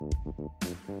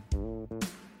Hello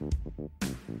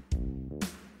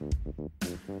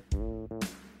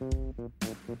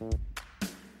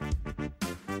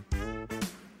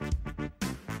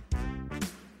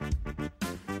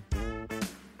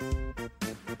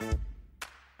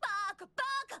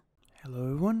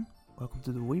everyone, welcome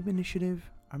to the Weeb Initiative.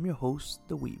 I'm your host,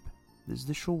 The Weeb. This is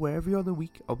the show where every other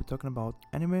week I'll be talking about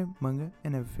anime, manga,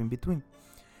 and everything in between.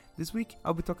 This week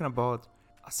I'll be talking about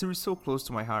a series so close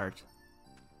to my heart,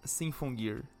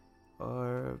 Symphogear,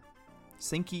 or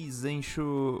Senki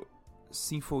Zesshou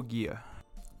Symphogear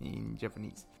in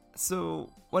Japanese. So,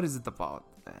 what is it about,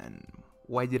 and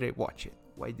why did I watch it?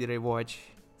 Why did I watch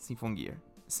Symphogear?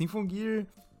 Symphogear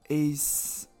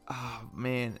is...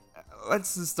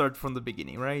 let's start from the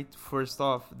beginning, right? First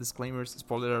off, disclaimers,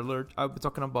 spoiler alert, I'll be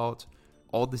talking about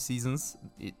all the seasons.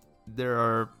 There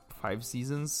are 5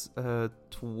 seasons,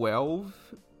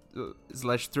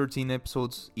 12/13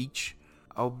 episodes each.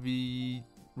 I'll be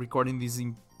recording these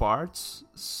in parts,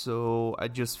 so I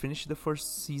just finished the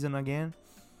first season again,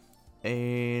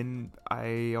 and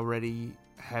I already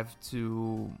have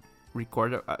to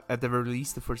record at the very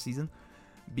least the first season,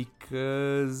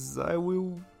 because I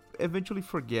will eventually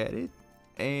forget it,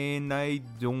 and I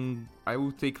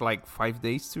will take like 5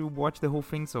 days to watch the whole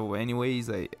thing. So anyways,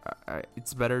 I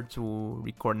it's better to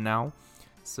record now.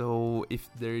 So if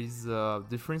there is a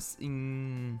difference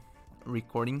in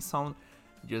recording sound,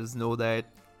 just know that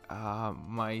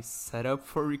my setup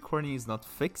for recording is not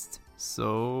fixed.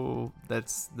 So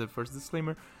that's the first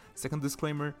disclaimer. Second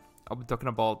disclaimer, I'll be talking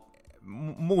about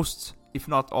most, if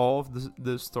not all, of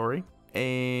the story,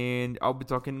 and I'll be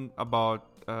talking about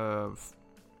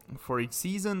for each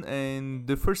season. And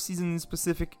the first season in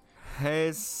specific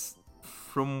has,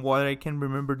 from what I can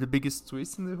remember, the biggest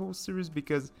twist in the whole series,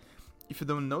 because if you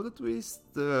don't know the twist,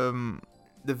 the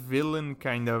villain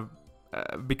kind of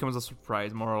becomes a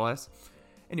surprise, more or less.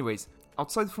 Anyways,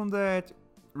 outside from that,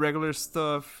 regular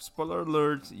stuff, spoiler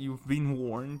alert, you've been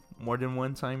warned more than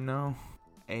one time now.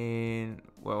 And,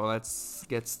 well, let's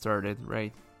get started,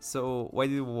 right? So, why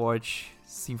did we watch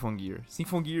Symphogear?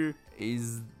 Symphogear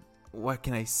is, what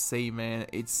can I say, man?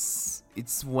 It's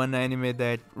one anime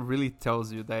that really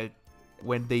tells you that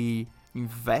when they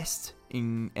invest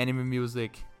in anime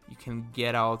music, you can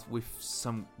get out with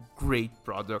some great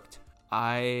product.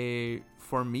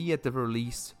 For me, at the very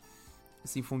least,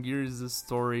 Symphogear is a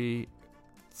story,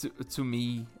 to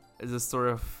me, is a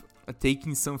story of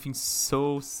taking something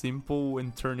so simple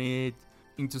and turning it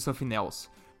into something else.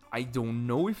 I don't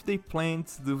know if they planned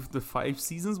the 5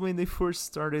 seasons when they first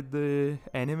started the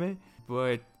anime,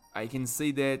 but I can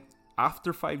say that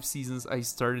after 5 seasons, I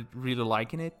started really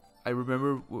liking it. I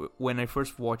remember when I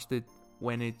first watched it,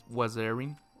 when it was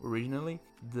airing originally,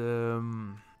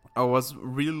 I was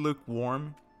really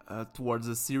lukewarm towards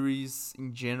the series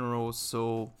in general.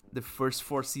 So the first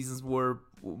 4 seasons were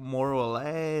more or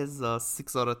less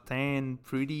 6 out of 10,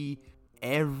 pretty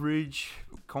average,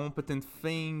 competent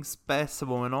things,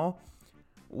 passable and all.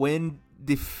 When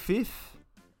the 5th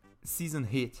season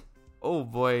hit, oh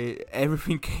boy,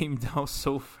 everything came down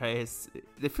so fast.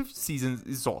 The 5th season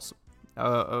is awesome.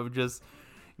 I'll just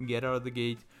get out of the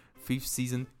gate. 5th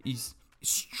season is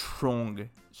strong.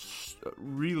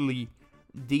 Really,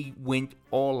 they went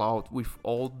all out with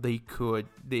all they could.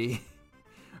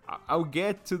 I'll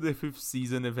get to the 5th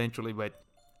season eventually, but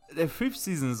the 5th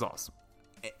season is awesome.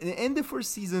 And the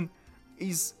first season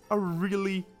is a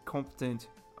really competent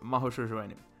Mahou Shoujo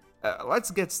anime.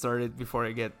 Let's get started before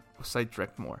I get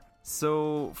sidetracked more.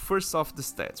 So, first off, the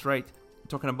stats, right?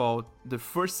 Talking about the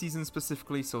first season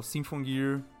specifically, so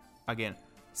Symphogear, again,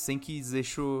 Senki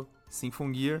Zesshou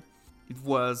Symphogear. It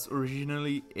was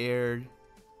originally aired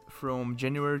from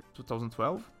January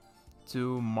 2012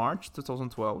 to March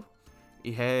 2012.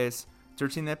 It has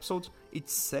 13 episodes. It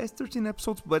says 13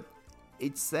 episodes, but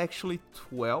it's actually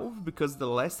 12 because the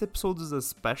last episode is a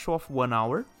special of 1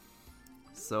 hour.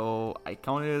 So I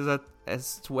counted it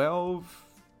as 12,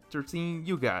 13.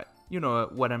 You know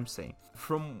what I'm saying.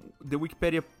 From the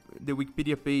Wikipedia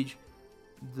page,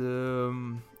 the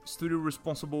studio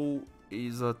responsible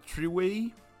is a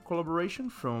 3-way collaboration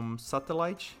from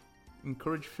Satellite,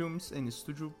 Encourage Films, and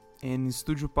Studio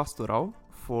Pastoral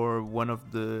for one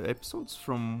of the episodes,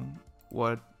 from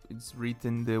what is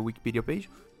written in the Wikipedia page.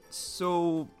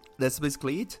 So that's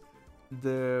basically it.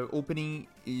 The opening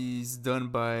is done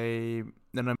by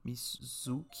Nana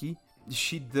Mizuki.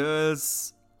 She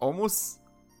does almost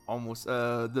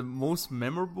the most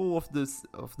memorable of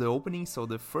the opening. So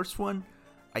the first one,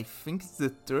 I think it's the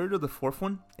third or the fourth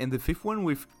one, and the fifth one,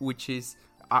 which is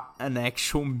an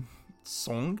actual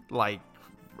song, like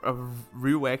a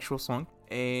real actual song,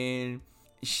 and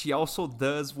she also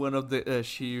does one of the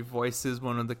she voices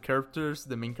one of the characters,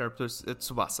 the main characters,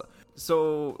 Tsubasa.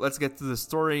 So let's get to the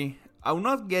story. I will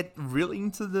not get really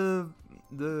into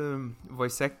the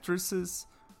voice actresses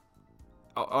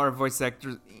or voice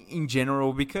actors in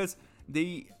general because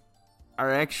they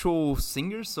are actual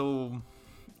singers. So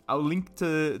I'll link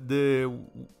to the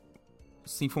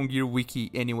Symphogear wiki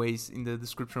anyways in the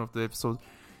description of the episode,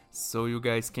 so you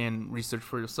guys can research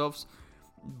for yourselves.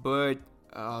 But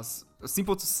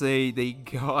simple to say, they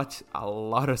got a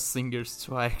lot of singers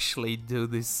to actually do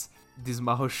this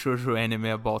Mahou Shoujo anime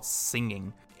about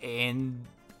singing, and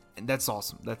that's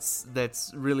awesome.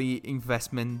 That's really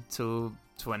investment to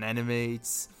an anime.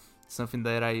 It's something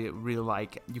that I really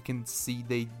like. You can see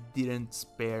they didn't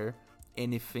spare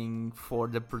anything for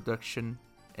the production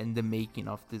and the making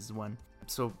of this one.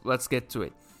 So let's get to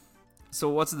it. So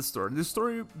what's the story? The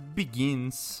story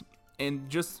begins, and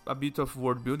just a bit of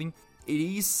world building. It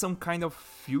is some kind of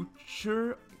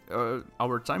future,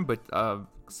 our time, but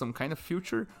some kind of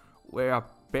future where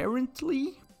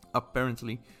apparently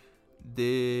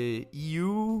the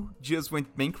EU just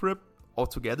went bankrupt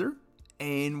altogether.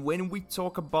 And when we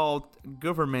talk about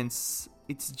governments,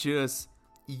 it's just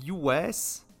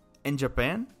US and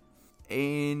Japan,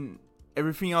 and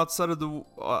everything outside of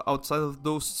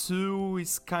those two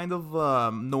is kind of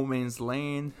no man's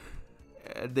land.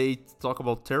 They talk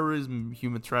about terrorism,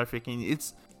 human trafficking.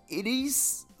 It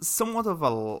is somewhat of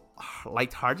a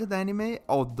light-hearted anime,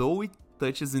 although it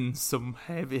touches in some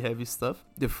heavy stuff.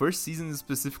 The first season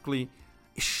specifically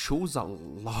shows a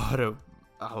lot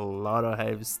of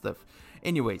heavy stuff.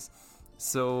 Anyways,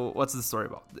 so what's the story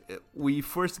about? We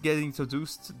first get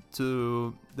introduced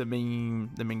to the main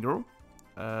girl,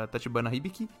 Tachibana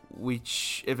Hibiki,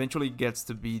 which eventually gets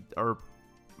to be our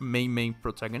main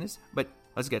protagonist. But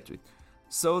let's get to it.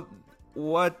 So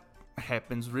what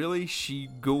happens really? She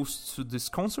goes to this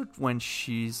concert when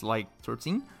she's like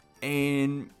 13,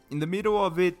 and in the middle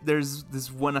of it, there's this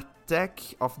one attack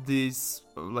of these,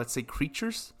 let's say,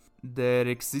 creatures that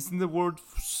exist in the world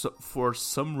for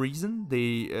some reason.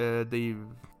 They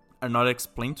are not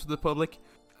explained to the public.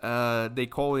 They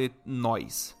call it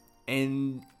noise,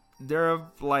 and there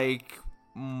are like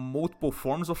multiple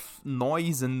forms of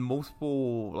noise and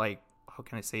multiple, like, how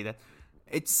can I say that?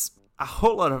 It's a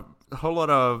whole lot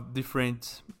of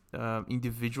different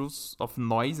individuals of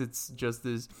noise. It's just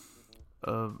these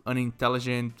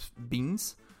unintelligent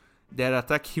beings that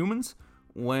attack humans.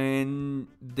 When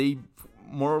they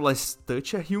more or less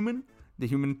touch a human, the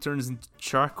human turns into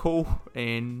charcoal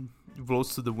and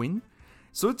blows to the wind.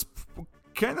 So it's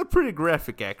kind of pretty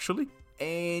graphic, actually.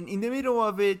 And in the middle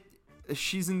of it,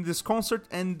 she's in this concert,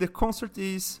 and the concert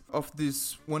is of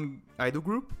this one idol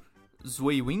group,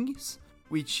 Zway Wings,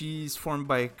 which is formed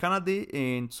by Kanade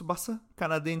and Tsubasa.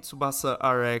 Kanade and Tsubasa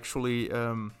are actually,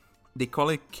 they call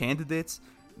it candidates.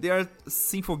 They are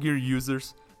Symphogear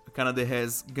users. Kanade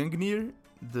has Gungnir,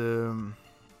 the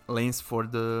lens for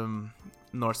the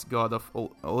Norse god of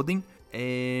Odin,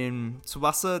 and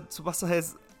Tsubasa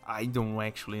has, I don't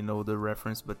actually know the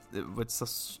reference, but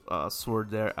it's a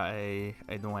sword there. I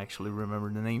don't actually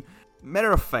remember the name.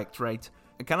 Matter of fact, right?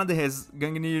 Kanade has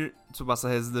Gungnir, Tsubasa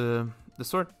has the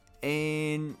sword.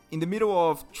 And in the middle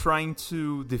of trying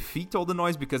to defeat all the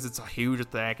noise, because it's a huge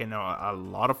attack and a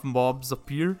lot of mobs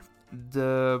appear,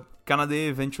 the Kanade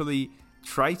eventually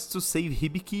tries to save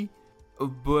Hibiki,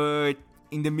 but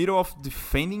in the middle of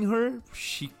defending her,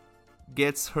 she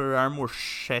gets her armor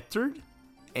shattered,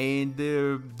 and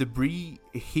the debris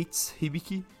hits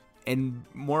Hibiki, and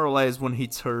more or less one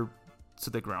hits her to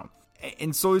the ground.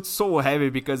 And so it's so heavy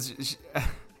because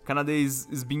Kanade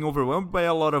is being overwhelmed by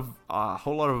a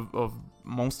whole lot of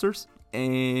monsters,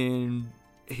 and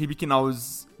Hibiki now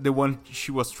is the one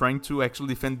she was trying to actually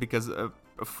defend, because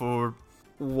for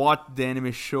what the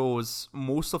anime shows,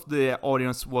 most of the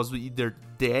audience was either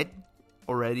dead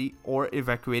already or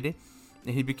evacuated,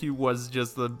 and Hibiki was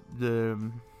just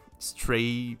the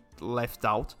stray left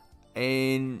out.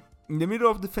 And in the middle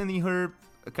of defending her,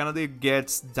 Kanade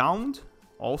gets downed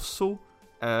also.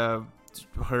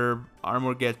 Her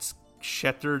armor gets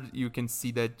shattered. You can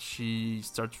see that she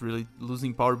starts really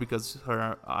losing power because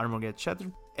her armor gets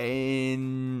shattered,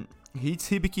 and hits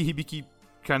Hibiki. Hibiki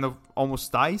kind of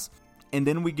almost dies. And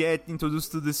then we get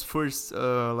introduced to this first,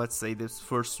 let's say, this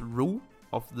first rule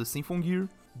of the Symphogear,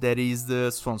 that is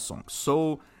the Swan Song.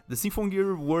 So the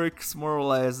Symphogear works more or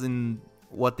less in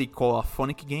what they call a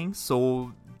phonic game.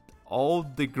 So all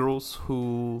the girls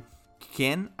who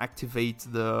can activate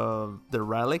the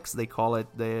relics, they call it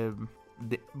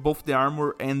both the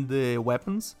armor and the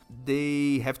weapons,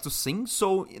 they have to sing.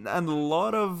 So in a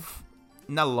lot of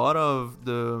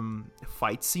the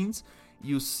fight scenes,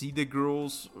 you see the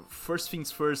girls first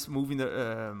things first moving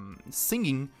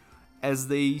singing as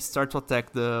they start to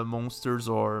attack the monsters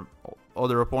or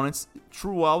other opponents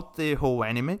throughout the whole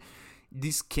anime.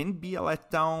 This can be a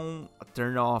letdown, a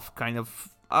turn off, kind of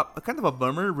a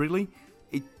bummer, really.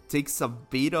 It takes a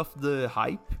bit of the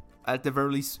hype, at the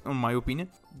very least, in my opinion.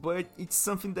 But it's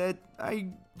something that I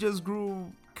just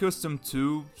grew accustomed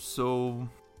to, so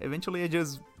eventually I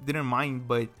just didn't mind.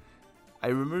 But I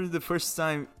remember the first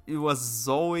time, it was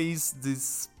always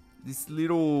this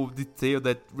little detail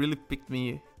that really picked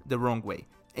me the wrong way.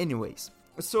 Anyways,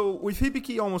 so with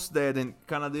Hibiki almost dead and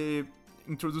kind of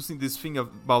introducing this thing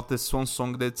about the Swan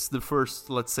Song, that's the first,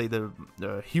 let's say, the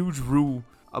huge rule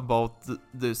about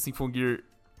the Symphogear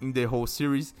in the whole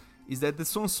series, is that the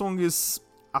Swan Song is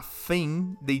a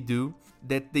thing they do,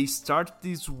 that they start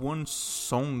this one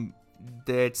song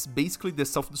that's basically the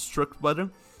self-destruct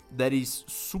button that is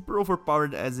super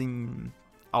overpowered as in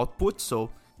output, so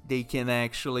they can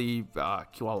actually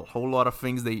kill a whole lot of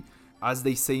things. As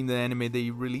they say in the anime, they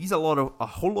release a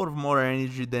whole lot of more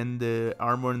energy than the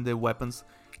armor and the weapons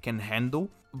can handle,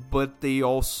 but they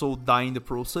also die in the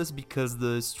process because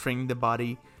the strain in the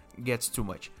body gets too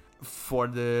much for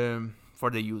the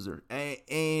user.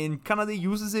 And Kanade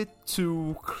uses it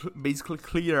to basically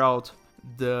clear out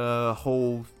the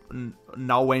whole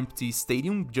now empty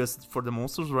stadium just for the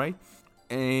monsters, right?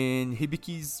 And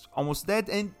Hibiki's almost dead,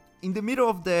 and in the middle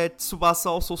of that, Tsubasa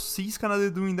also sees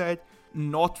Kanade doing that.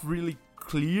 Not really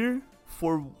clear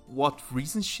for what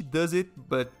reason she does it,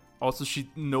 but also she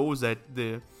knows that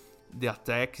the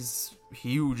attack is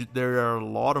huge. There are a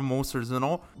lot of monsters and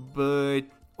all, but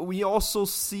we also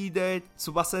see that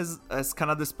Tsubasa as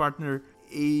Kanade's partner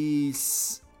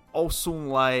is also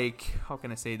like, how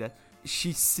can I say that?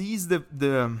 She sees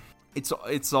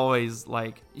it's always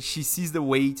like she sees the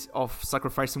weight of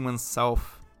sacrificing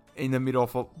oneself in the middle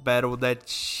of a battle that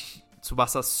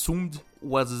Tsubasa assumed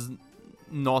was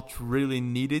not really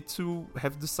needed to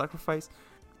have the sacrifice.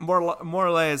 More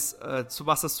or less,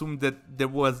 Tsubasa assumed that there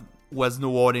was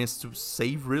no audience to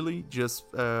save, really, just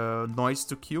noise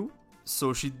to kill.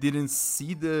 So she didn't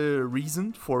see the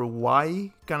reason for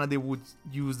why Kanade would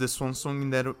use the Swan Song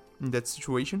in that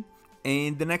situation.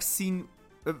 And the next scene,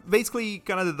 basically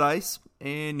Kanade dies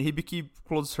and Hibiki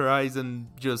closes her eyes and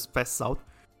just passes out.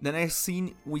 The next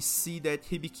scene, we see that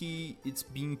Hibiki, it's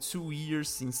been 2 years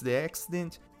since the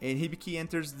accident, and Hibiki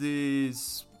enters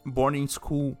this boarding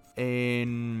school,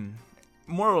 and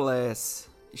more or less,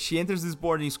 she enters this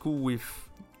boarding school with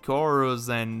chorus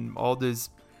and all this.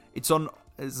 It's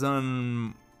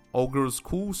an all-girls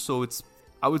school, so it's,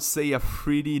 I would say, a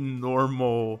pretty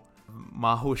normal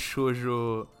mahou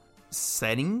shoujo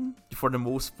setting for the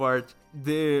most part.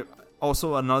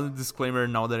 Also, another disclaimer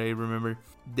now that I remember,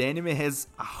 the anime has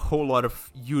a whole lot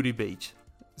of Yuri bait,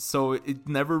 so it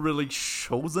never really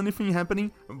shows anything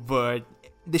happening, but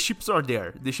the ships are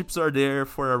there. The ships are there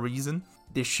for a reason.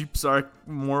 The ships are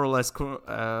more or less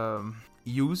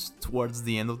used towards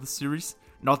the end of the series.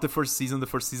 Not the first season. The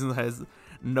first season has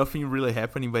nothing really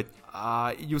happening, but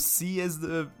you see as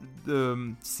the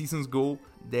seasons go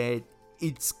that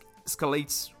it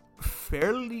escalates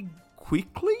fairly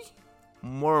quickly,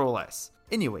 more or less.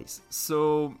 Anyways,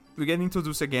 so we get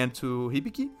introduced again to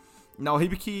Hibiki. Now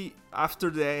Hibiki, after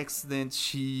the accident,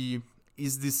 she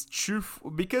is this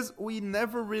cheerful, because we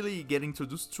never really get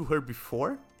introduced to her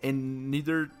before, and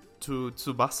neither to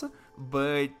Tsubasa,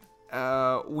 but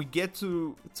we get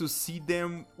to see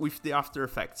them with the after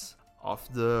effects of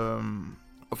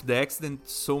the accident,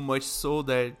 so much so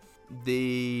that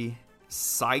they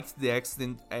cite the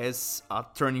accident as a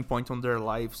turning point on their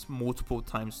lives multiple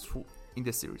times in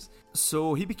the series.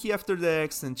 So Hibiki, after the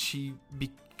accident, she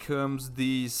becomes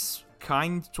this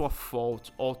kind to a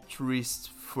fault,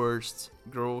 altruist first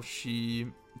girl. She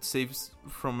saves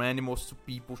from animals to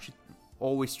people. She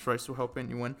always tries to help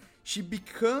anyone. She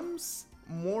becomes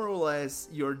more or less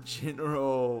your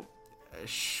general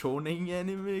shonen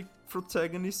anime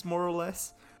protagonist, more or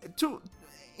less,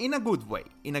 in a good way.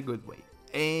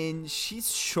 And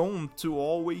she's shown to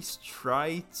always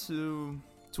try to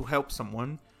help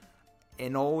someone,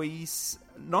 and always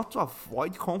not to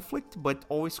avoid conflict, but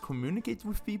always communicate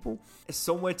with people.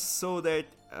 So much so that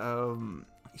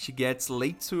she gets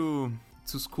late to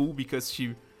school because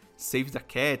she saves a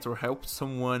cat or helps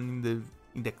someone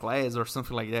in the class or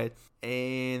something like that.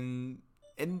 And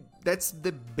that's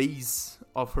the base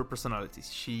of her personality.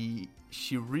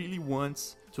 She really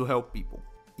wants to help people,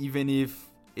 even if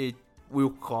it will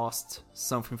cost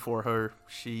something for her.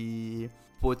 She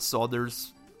puts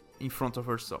others in front of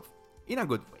herself in a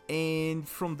good way. And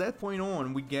from that point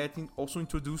on, we get also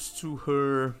introduced to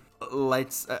her,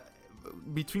 let's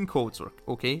between quotes,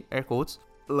 okay, air quotes,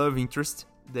 love interest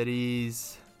that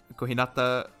is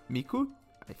Kohinata Miku.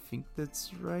 I think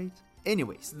that's right.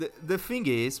 Anyways, the thing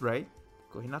is, right?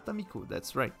 Kohinata Miku,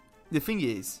 that's right. The thing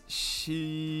is,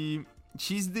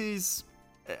 she's this,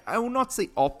 I will not say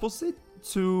opposite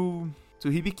to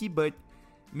Hibiki, but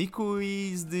Miku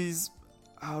is this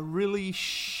really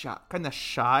kind of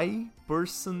shy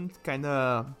person, kind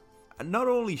of not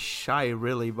only shy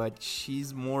really, but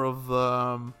she's more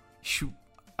of she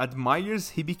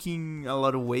admires Hibiki in a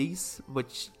lot of ways,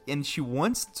 and she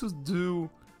wants to do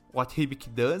what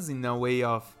Hibiki does in a way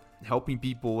of helping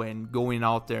people and going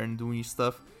out there and doing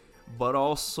stuff, but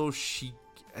also she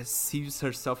sees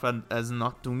herself as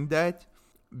not doing that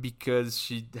because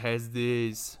she has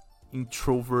this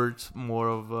introvert more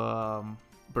of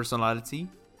personality,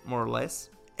 more or less,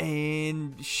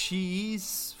 and she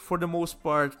is for the most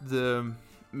part the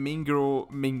main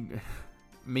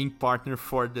partner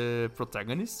for the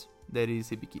protagonist, that is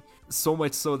Hibiki. So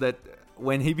much so that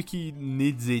when Hibiki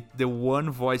needs it, the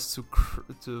one voice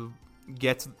to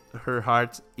get her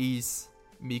heart is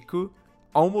Miku.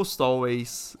 Almost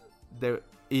always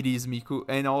it is Miku,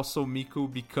 and also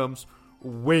Miku becomes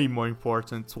way more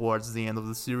important towards the end of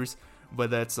the series,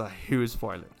 but that's a huge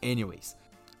spoiler. Anyways,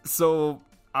 so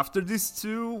after these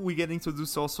two, we get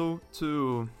introduced also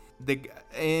to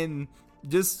and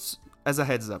just as a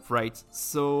heads up, right?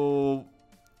 So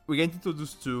we get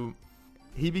introduced to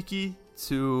Hibiki,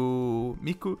 to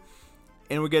Miku,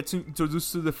 and we get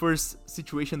introduced to the first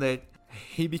situation that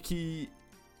Hibiki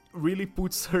really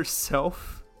puts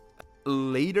herself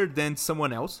later than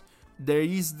someone else. There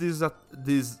is this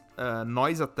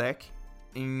noise attack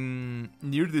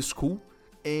near the school,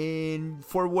 and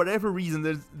for whatever reason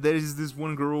there is this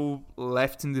one girl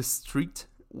left in the street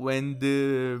when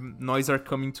the noise are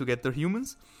coming to get the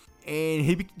humans, and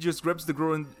Hibiki just grabs the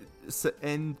girl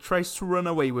and tries to run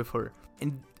away with her.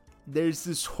 And there's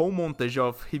this whole montage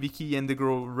of Hibiki and the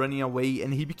girl running away,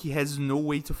 and Hibiki has no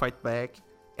way to fight back.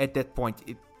 At that point,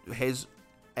 it has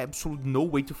absolutely no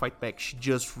way to fight back. She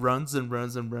just runs and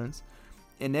runs and runs.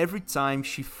 And every time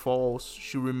she falls,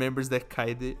 she remembers that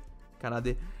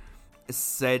Kanade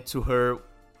said to her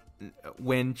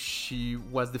when she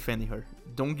was defending her,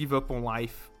 "Don't give up on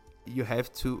life. You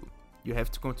have to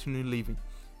continue living."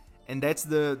 And that's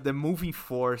the moving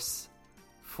force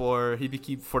for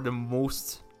Hibiki for the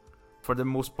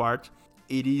most part.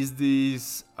 It is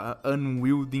this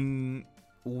unwielding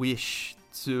wish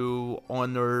to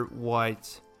honor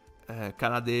what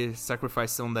Kanade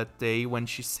sacrificed on that day when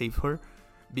she saved her,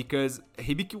 because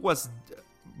Hibiki was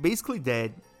basically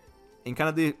dead, and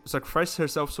Kanade sacrificed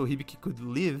herself so Hibiki could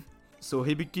live. So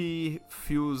Hibiki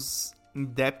feels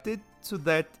indebted to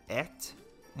that act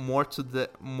more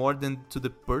than to the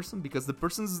person, because the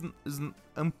person is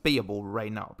unpayable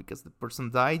right now because the person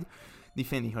died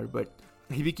defending her. But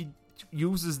Hibiki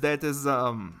uses that as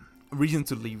reason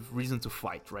to live, reason to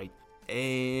fight, right?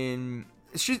 And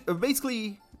she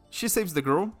saves the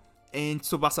girl, and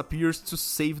Tsubasa appears to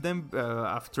save them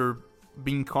after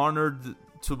being cornered.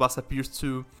 Tsubasa appears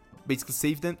to basically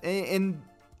save them, and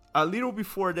a little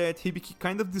before that, Hibiki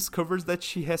kind of discovers that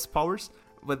she has powers,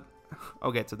 but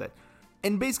I'll get to that.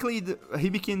 And basically,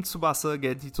 Hibiki and Tsubasa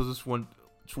get introduced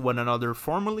to one another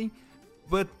formally,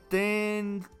 but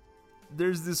then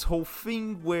there's this whole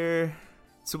thing where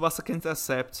Tsubasa can't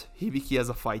accept Hibiki as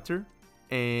a fighter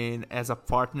and as a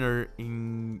partner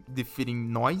in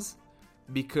defeating Noise,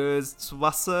 because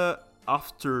Tsubasa,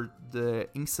 after the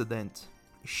incident,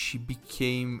 she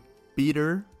became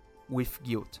bitter with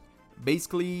guilt.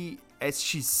 Basically, as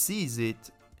she sees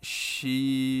it,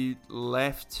 she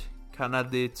left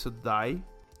Kanade to die,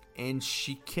 and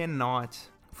she cannot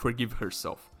forgive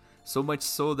herself. So much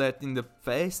so that in the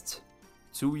past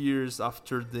 2 years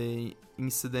after the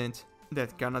incident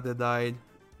that Kanade died,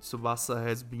 Tsubasa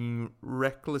has been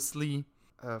recklessly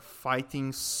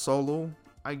fighting solo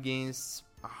against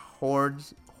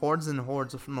hordes and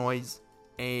hordes of Noise,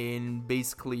 and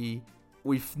basically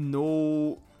with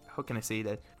no, how can I say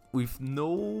that, with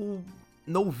no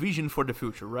vision for the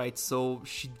future, right? So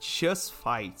she just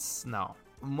fights now,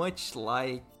 much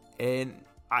like, and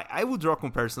I will draw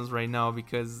comparisons right now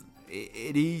because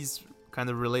it is kind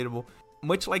of relatable,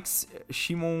 much like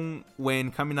Shimon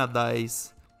when Kamina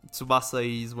dies,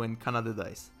 Tsubasa is when Kanade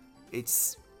dies.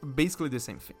 It's basically the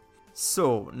same thing.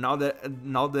 So now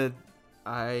that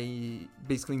I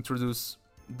basically introduce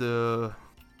the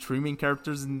three main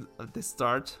characters at the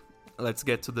start, let's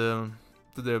get to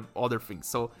the other things.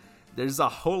 So there's a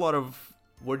whole lot of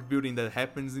world building that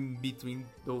happens in between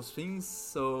those things,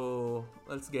 so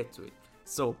let's get to it.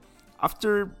 So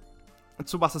after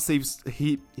Tsubasa saves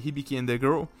Hibiki and the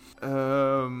girl.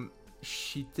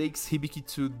 She takes Hibiki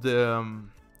to the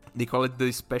they call it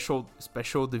the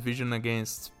special division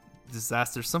against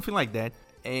disaster, something like that,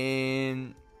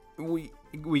 and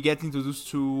we get introduced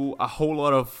to a whole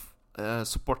lot of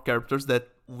support characters that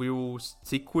will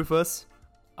stick with us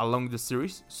along the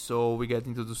series. So we get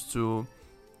introduced to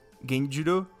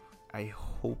Genjiro. I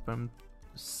hope I'm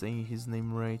saying his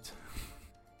name right.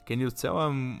 Can you tell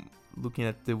I'm looking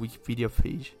at the Wikipedia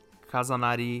page?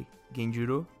 Kazanari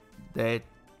Genjiro, that,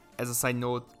 as a side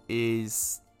note,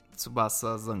 is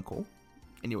Tsubasa's uncle.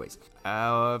 Anyways,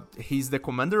 he's the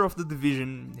commander of the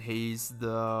division. He's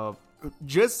the...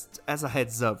 Just as a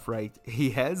heads up, right?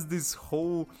 He has this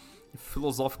whole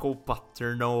philosophical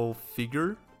paternal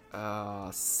figure,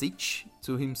 Sitch,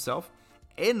 to himself.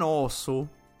 And also,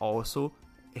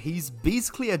 he's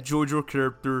basically a JoJo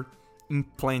character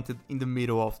implanted in the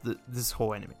middle of this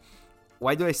whole anime.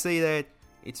 Why do I say that?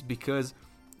 It's because,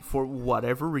 for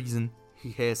whatever reason,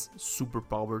 he has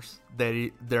superpowers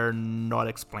that they're not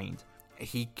explained.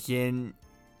 He can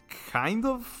kind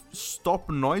of stop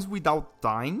noise without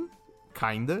dying,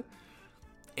 kinda,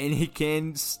 and he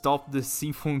can stop the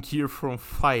Symphogear from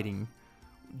fighting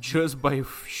just by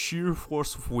sheer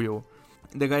force of will.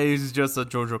 The guy is just a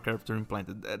JoJo character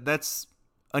implanted. That's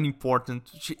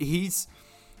unimportant. He's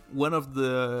one of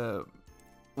the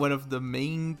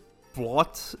main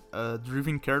plot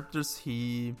driven characters.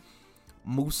 He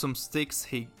moves some sticks,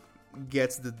 he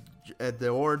gets the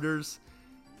orders,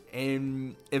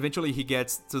 and eventually he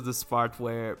gets to this part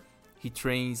where he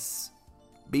trains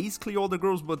basically all the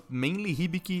girls, but mainly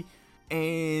Hibiki,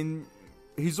 and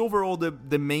he's overall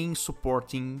the main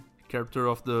supporting character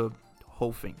of the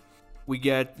whole thing. We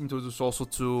get introduced also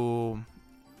to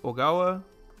Ogawa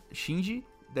Shinji,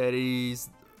 that is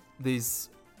this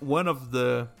one of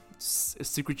the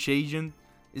secret agent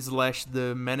 /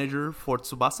 the manager for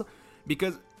Tsubasa,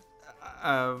 because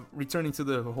returning to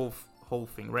the whole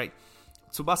thing, right?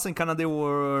 Tsubasa and Kanade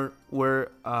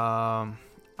were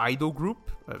idol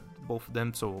group, both of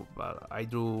them, so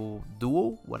idol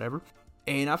duo, whatever.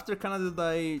 And after Kanade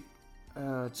died,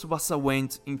 Tsubasa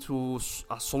went into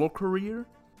a solo career.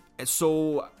 And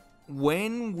so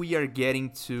when we are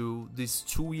getting to this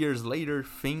 2 years later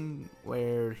thing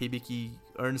where Hibiki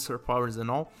earns her powers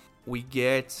and all, we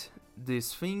get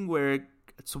this thing where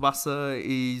Tsubasa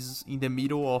is in the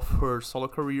middle of her solo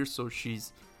career, so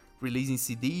she's releasing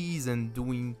CDs and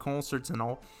doing concerts and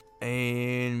all,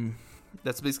 and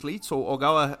that's basically it. So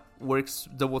Ogawa works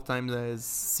double time as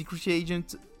secret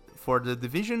agent for the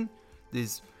division.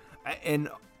 And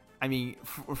I mean,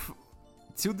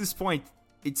 till this point,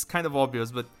 it's kind of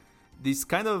obvious, but this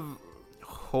kind of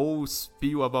whole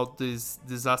spiel about this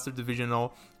disaster division and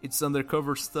all, it's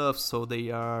undercover stuff, so they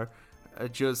are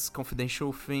just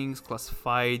confidential things,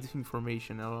 classified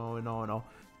information, and all.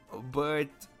 But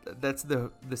that's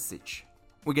the sitch.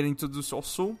 We're getting introduced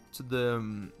also to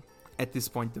the, at this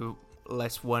point, the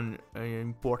last one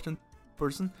important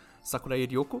person, Sakurai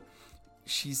Ryoko.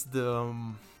 She's the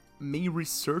main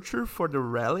researcher for the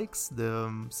relics, the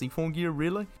Symphogear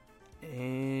relay,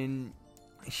 and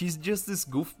she's just this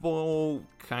goofball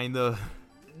kind of.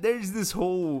 There's this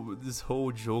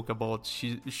whole joke about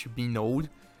she being old,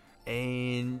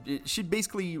 and she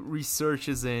basically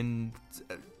researches and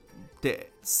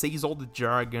says all the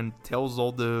jargon, tells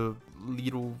all the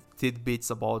little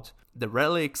tidbits about the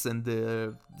relics and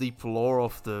the deep lore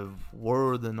of the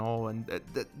world and all, and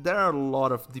there are a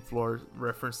lot of deep lore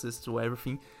references to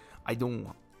everything. I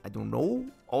don't know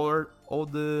all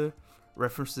the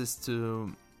references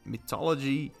to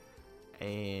mythology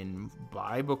and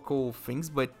biblical things,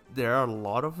 but there are a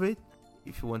lot of it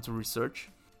if you want to research.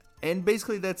 And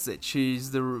basically that's it.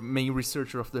 She's the main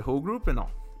researcher of the whole group and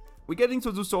all. We get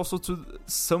introduced also to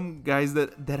some guys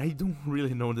that I don't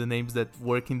really know the names, that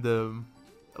work in the,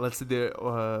 let's say,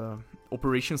 the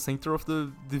operation center of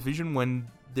the division when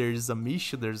there's a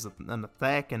mission, there's an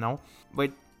attack and all.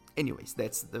 But anyways,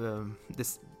 that's the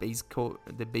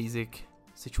basic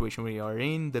situation we are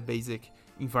in, the basic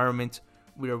environment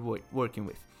we are working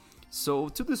with. So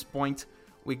to this point,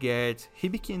 we get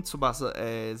Hibiki and Tsubasa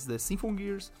as the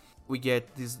Symphogears. We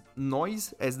get this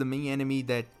noise as the main enemy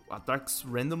that attacks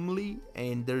randomly,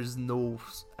 and there's no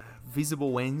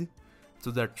visible end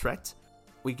to their threat.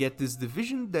 We get this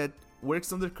division that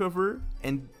works undercover,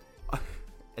 and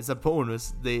as a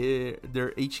bonus,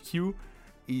 their HQ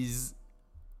is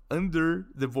under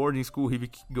the boarding school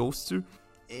Hibiki goes to,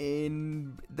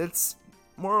 and that's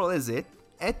more or less it.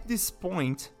 At this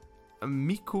point,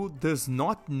 Miku does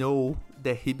not know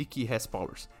that Hibiki has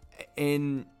powers,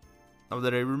 and now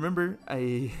that I remember,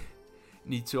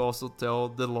 need to also tell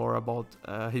the lore about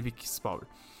Hibiki's power.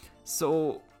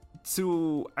 So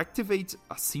to activate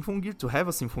a Symphogear, to have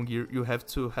a Symphogear, you have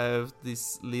to have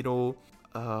this little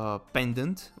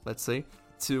pendant, let's say,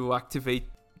 to activate,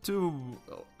 to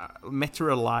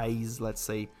materialize, let's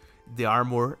say, the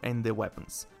armor and the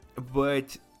weapons.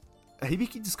 But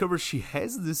Hibiki discovers she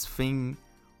has this thing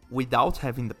without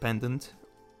having the pendant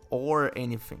or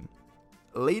anything.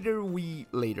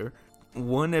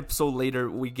 One episode later,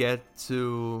 we get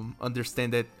to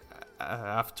understand that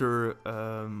after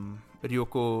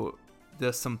Ryoko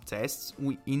does some tests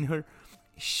in her,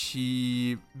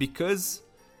 because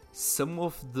some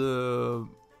of the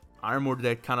armor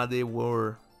that Kanade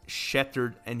were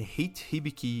shattered and hit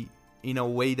Hibiki in a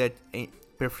way that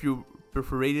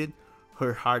perforated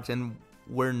her heart and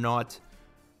were not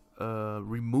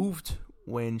removed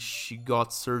when she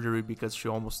got surgery because she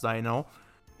almost died now.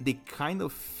 They kind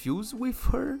of fuse with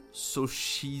her, so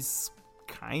she's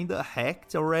kind of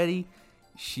hacked already.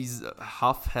 She's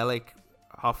half relic,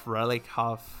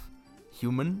 half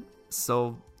human.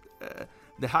 So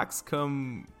the hacks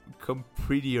come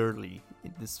pretty early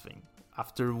in this thing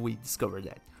after we discover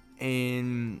that.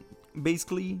 And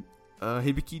basically,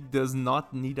 Hibiki does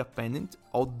not need a pendant,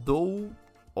 although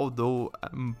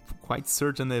I'm quite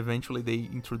certain that eventually they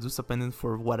introduce a pendant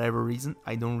for whatever reason.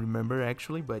 I don't remember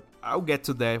actually, but I'll get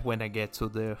to that when I get to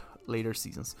the later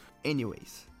seasons.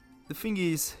 Anyways, the thing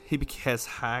is, Hibiki has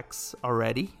hacks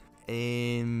already,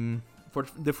 and for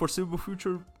the foreseeable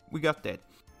future, we got that.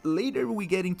 Later, we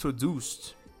get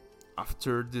introduced,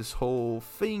 after this whole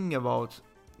thing about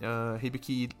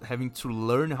Hibiki having to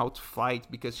learn how to fight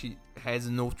because she has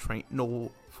no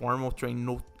formal training,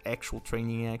 no actual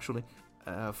training actually.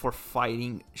 For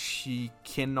fighting, she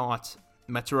cannot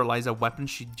materialize a weapon,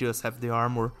 she just have the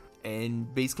armor,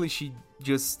 and basically she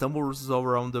just stumbles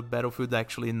around the battlefield,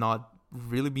 actually not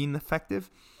really being effective.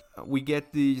 We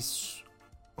get this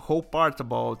whole part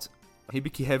about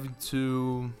Hibiki having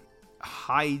to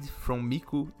hide from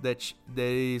Miku, that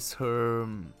is her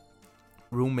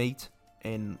roommate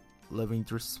and love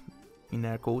interest in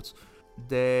air quotes,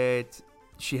 that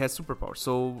she has superpowers.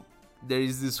 So there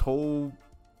is this whole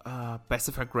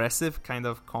passive-aggressive kind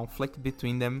of conflict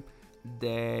between them,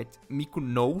 that Miku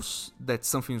knows that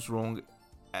something's wrong.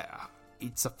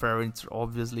 It's apparent,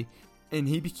 obviously. And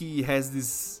Hibiki has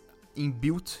this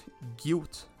inbuilt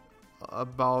guilt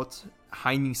about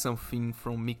hiding something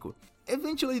from Miku.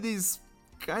 Eventually, this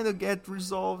kind of get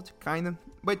resolved,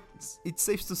 but it's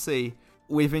safe to say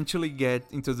we eventually get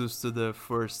introduced to the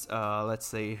first, let's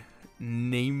say,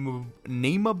 nameable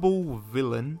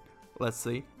villain, let's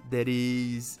say, that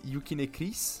is Yukine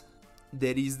Chris.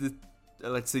 That is the,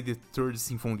 let's say, the third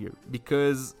Symphogear,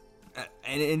 because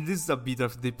and this is a bit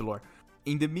of deep lore.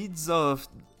 In the midst of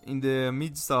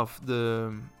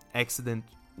the accident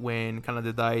when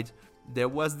Kanade died, there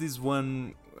was this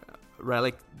one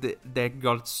relic that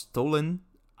got stolen.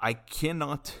 I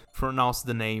cannot pronounce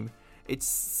the name. It's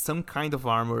some kind of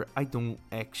armor. I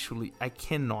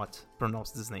cannot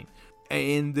pronounce this name.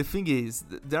 And the thing is,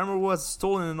 the armor was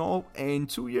stolen and all, and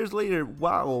 2 years later,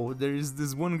 wow, there is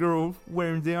this one girl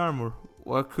wearing the armor.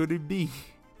 What could it be?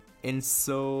 And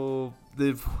so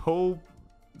the whole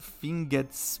thing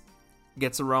gets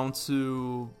around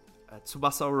to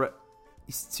Tsubasa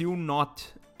still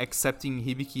not accepting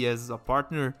Hibiki as a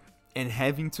partner and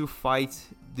having to fight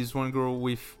this one girl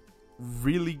with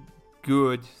really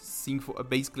good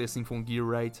basically a Symphogear,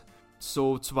 right?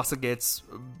 So Tsubasa gets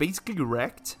basically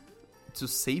wrecked to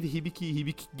save Hibiki.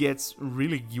 Hibiki gets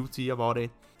really guilty about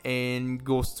it and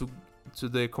goes to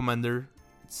the commander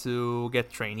to get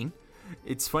training.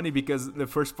 It's funny because the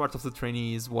first part of the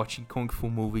training is watching Kung Fu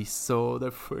movies, so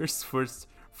the first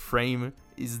frame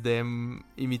is them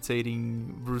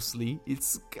imitating Bruce Lee.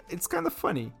 It's kind of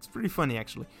funny. It's pretty funny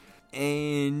actually.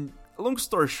 And long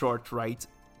story short, right,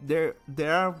 there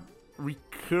are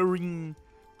recurring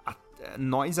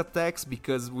noise attacks,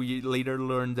 because we later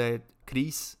learned that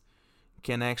Chris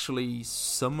can actually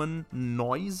summon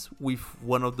noise with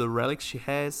one of the relics she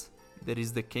has. That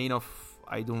is the cane of,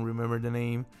 I don't remember the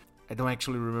name. I don't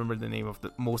actually remember the name of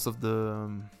most of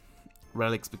the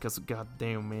relics, because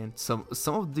goddamn, man, some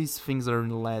of these things are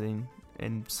in Latin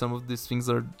and some of these things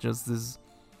are just this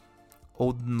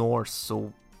Old Norse.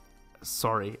 So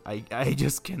sorry, I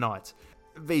just cannot.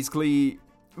 Basically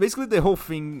the whole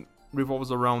thing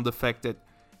revolves around the fact that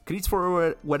Chris,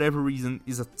 for whatever reason,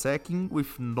 is attacking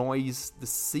with noise the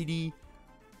city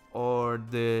or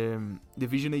the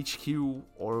Division HQ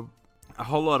or a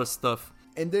whole lot of stuff.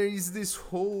 And there is this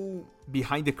whole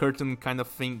behind the curtain kind of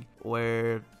thing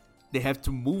where they have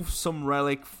to move some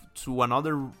relic to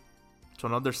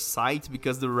another site,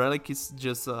 because the relic is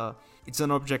just it's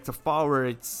an object of power.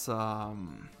 It's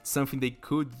something they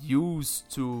could use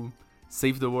to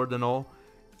save the world and all.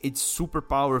 It's super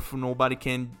powerful. Nobody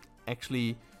can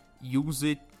actually use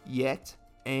it yet.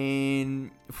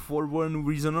 And for one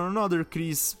reason or another,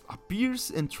 Chris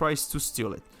appears and tries to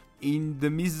steal it. In the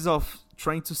midst of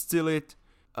trying to steal it,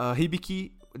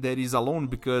 Hibiki, that is alone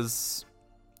because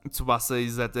Tsubasa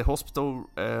is at the hospital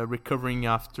recovering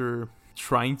after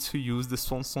trying to use the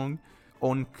Swan Song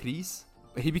on Chris.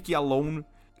 Hibiki alone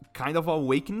kind of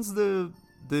awakens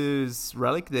this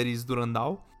relic that is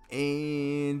Durandal,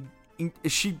 and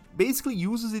she basically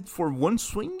uses it for one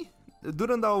swing.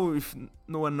 Durandal, if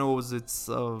no one knows, it's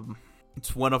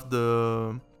one of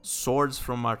the swords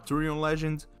from Arthurian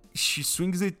legend. She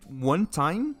swings it one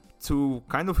time to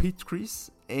kind of hit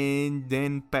Chris and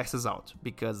then passes out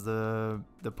because the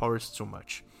power is too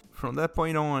much. From that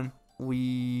point on,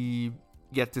 we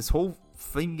get this whole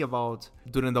thing about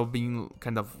Durandal being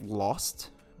kind of lost.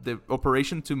 The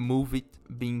operation to move it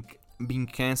being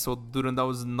cancelled. Durandal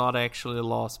is not actually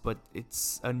lost, but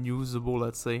it's unusable,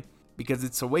 let's say, because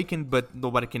it's awakened, but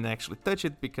nobody can actually touch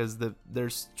it because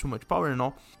there's too much power and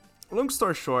all. Long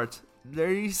story short,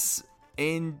 there is,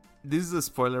 and this is a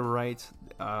spoiler, right?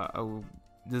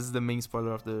 This is the main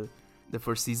spoiler of the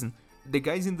first season. The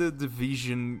guys in the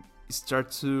division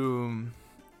start to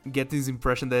get this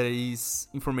impression that there is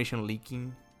information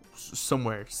leaking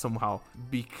somewhere, somehow,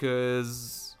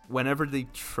 because whenever they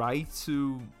try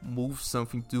to move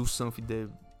something, do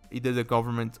something, either the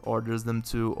government orders them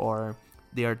to, or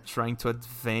they are trying to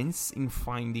advance in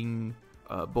finding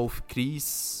both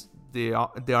Chris, the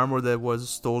armor that was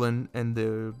stolen, and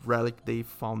the relic they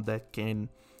found that can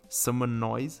summon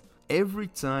noise. Every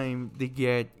time they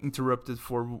get interrupted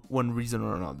for one reason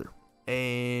or another.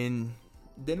 And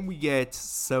then we get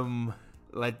some,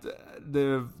 like,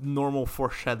 the normal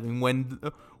foreshadowing.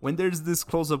 When there's this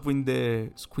close-up with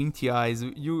the squinty eyes,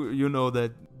 you know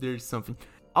that there's something.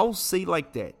 I'll say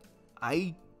like that.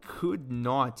 I could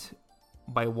not,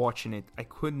 by watching it, I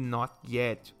could not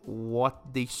get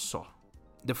what they saw.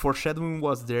 The foreshadowing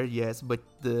was there, yes, but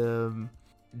the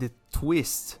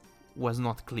twist was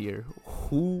not clear.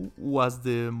 Who was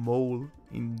the mole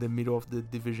in the middle of the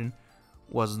division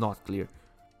was not clear.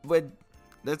 But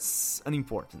that's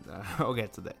unimportant. I'll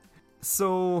get to that.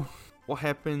 So, what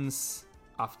happens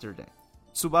after that?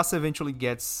 Tsubasa eventually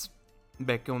gets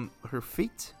back on her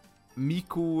feet.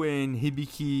 Miku and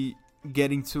Hibiki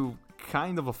get into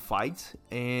kind of a fight,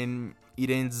 and it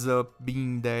ends up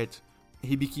being that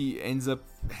Hibiki ends up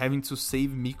having to save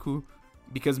Miku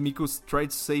because Miku tried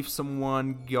to save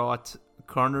someone, got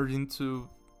cornered into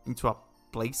a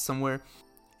place somewhere,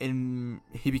 and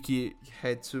Hibiki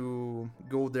had to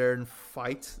go there and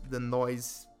fight the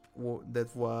noise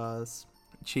that was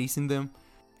chasing them,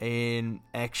 and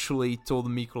actually told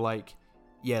Miku, like,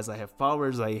 yes, I have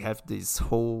powers, I have this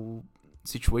whole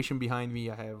situation behind me,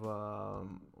 I have a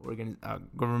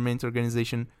government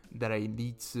organization that I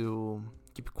need to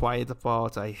keep quiet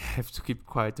about. I have to keep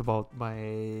quiet about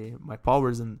my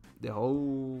powers and the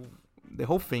whole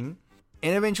thing.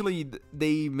 And eventually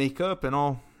they make up and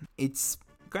all. It's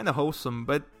kind of wholesome,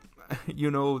 but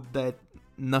you know that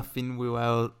nothing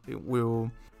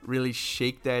will really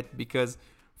shake that, because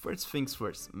first things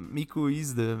first, Miku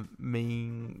is the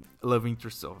main love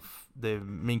interest of the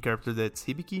main character, that's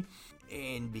Hibiki,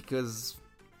 and because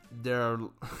there are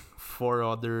 4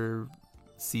 other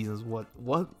seasons, what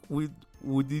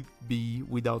would it be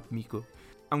without Miku?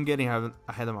 I'm getting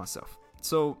ahead of myself.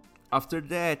 So after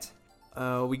that,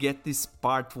 we get this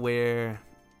part where,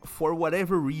 for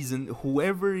whatever reason,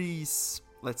 whoever is,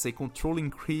 let's say,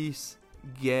 controlling Chris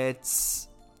gets,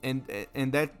 and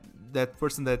that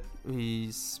person that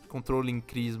is controlling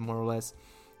Chris, more or less,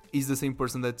 is the same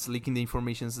person that's leaking the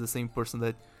information, is the same person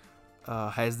that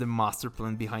has the master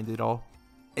plan behind it all.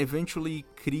 Eventually,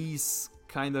 Chris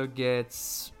kind of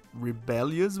gets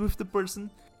rebellious with the person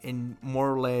and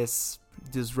more or less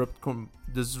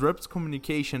disrupts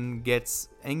communication, gets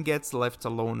left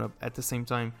alone at the same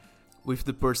time with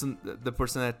the person. The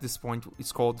person at this point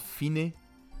is called Fine,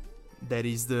 that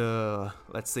is the,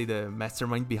 let's say, the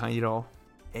mastermind behind it all.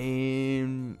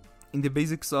 And in the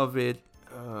basics of it,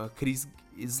 Chris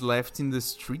is left in the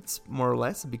streets, more or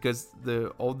less, because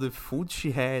all the food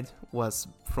she had was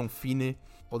from Fine,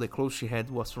 all the clothes she had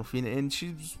was from Fine, and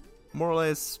she's more or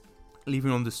less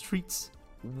living on the streets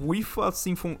with a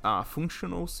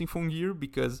functional Symphogear,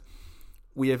 because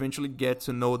we eventually get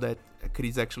to know that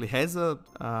Chris actually has a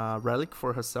relic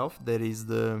for herself. That is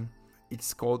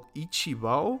it's called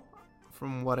Ichibao,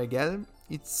 from what I gather.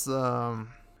 It's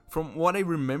from what I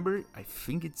remember, I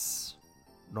think it's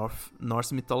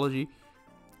Norse mythology,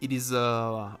 it is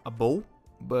a bow,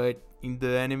 but in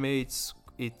the anime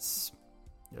it's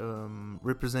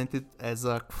represented as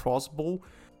a crossbow.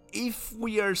 If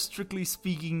we are strictly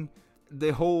speaking,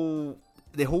 the whole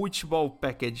Ichiban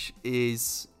package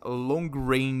is a long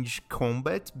range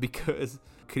combat because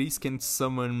Chris can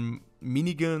summon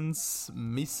miniguns,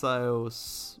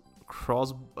 missiles,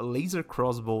 laser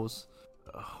crossbows,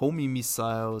 homing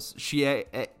missiles.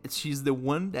 She's the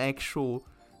one actual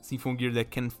Symphogear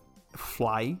that can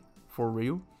fly for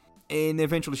real, and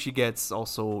eventually she gets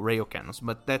also rail cannons,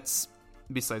 but that's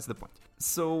besides the point.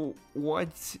 So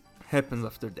what happens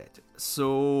after that?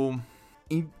 So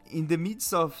in the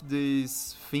midst of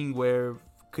this thing where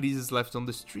Chris is left on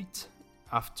the street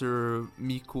after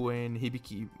Miku and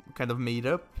Hibiki kind of made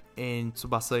up and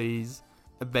Tsubasa is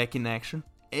back in action,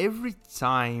 every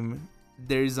time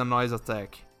there is a noise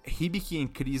attack, Hibiki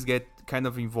and Chris get kind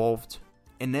of involved,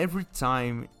 and every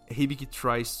time Hibiki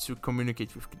tries to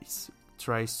communicate with Chris,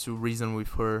 tries to reason with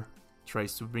her,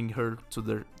 tries to bring her to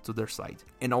their side,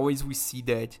 and always we see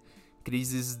that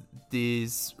Chris is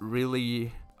this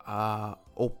really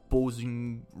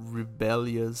opposing,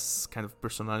 rebellious kind of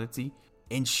personality,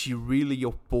 and she really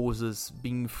opposes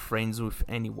being friends with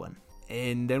anyone.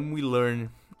 And then we learn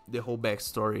the whole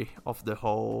backstory of the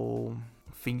whole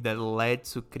thing that led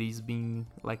to Chris being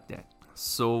like that.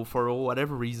 So for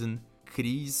whatever reason,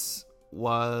 Chris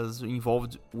was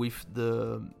involved with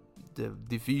the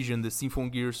division, the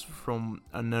Symphogears, from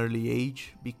an early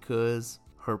age because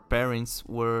her parents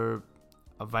were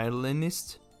a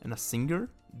violinist and a singer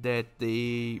that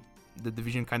the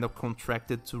division kind of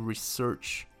contracted to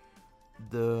research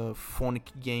the phonic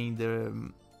gain,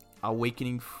 the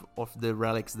awakening of the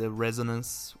relics, the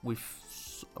resonance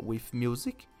with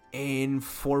music. And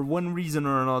for one reason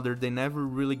or another, they never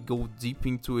really go deep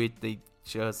into it. They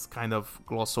just kind of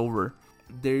gloss over.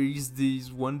 There is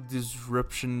this one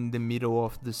disruption in the middle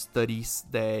of the studies,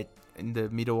 that in the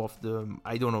middle of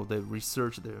the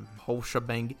research, the whole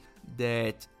shebang,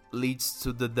 that leads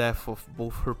to the death of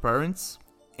both her parents.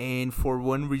 And for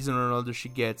one reason or another, she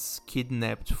gets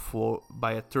kidnapped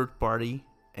by a third party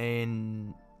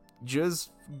and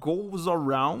just goes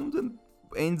around and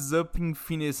ends up in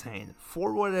Phineas' hand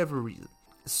for whatever reason.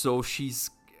 So she's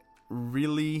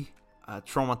really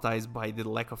traumatized by the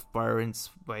lack of parents,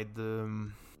 by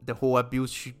the whole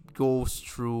abuse she goes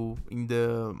through in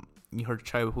her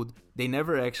childhood. They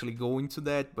never actually go into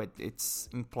that, but it's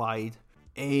implied.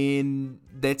 And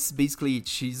that's basically it.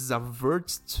 She's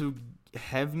averse to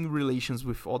having relations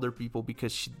with other people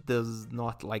because she does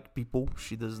not like people.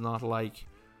 She does not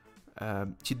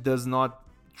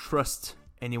trust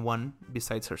anyone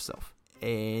besides herself.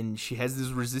 And she has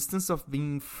this resistance of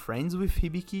being friends with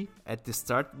Hibiki at the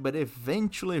start, but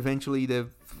eventually the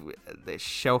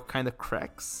shell kind of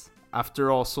cracks.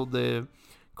 After also the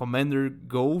commander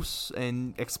goes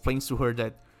and explains to her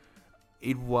that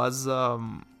it was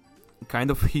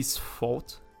kind of his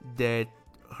fault that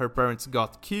her parents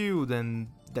got killed and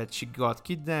that she got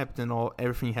kidnapped and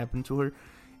everything happened to her.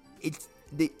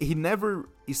 He never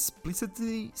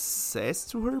explicitly says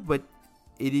to her, but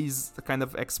it is kind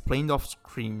of explained off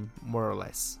screen, more or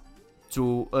less,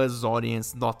 to us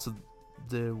audience, not to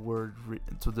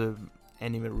the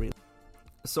anime really.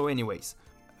 So anyways,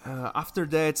 after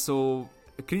that, so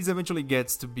Chris eventually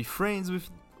gets to be friends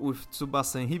with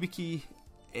Tsubasa and Hibiki,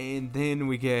 and then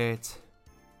we get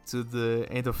to the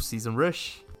end of season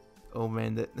rush. Oh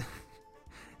man, that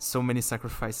so many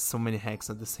sacrifices, so many hacks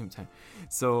at the same time.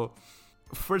 So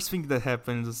first thing that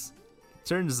happens,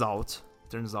 turns out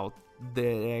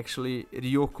that actually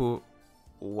Ryoko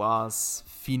was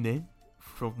Fine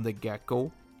from the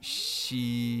get-go.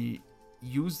 She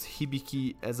used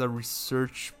Hibiki as a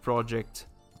research project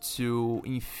to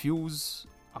infuse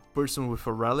a person with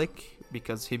a relic,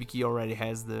 because Hibiki already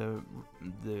has the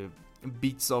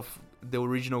bits of the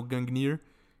original Gungnir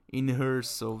in her,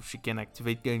 so she can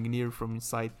activate Gungnir from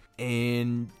inside.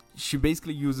 And she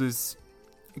basically uses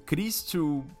Chris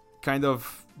to kind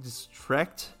of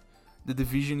distract the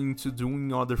division into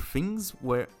doing other things,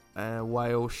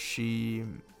 while she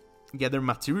gather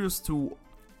materials to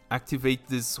activate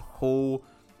this whole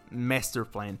master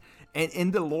plan.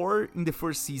 And the lore in the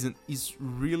first season is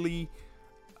really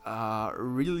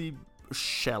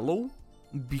shallow,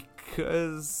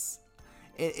 because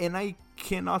and I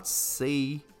cannot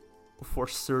say for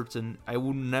certain, I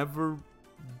will never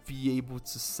be able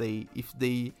to say if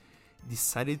they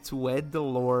decided to add the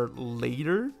lore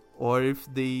later or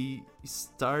if they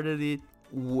started it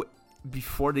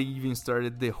before they even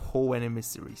started the whole anime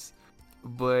series.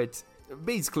 But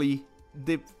basically,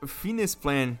 the Phineas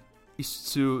plan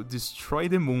is to destroy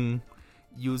the moon,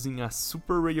 using a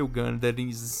super railgun that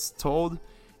is installed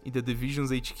in the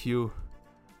division's HQ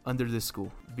under the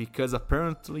school, because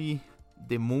apparently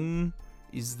the moon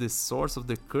is the source of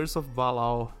the curse of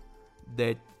Balal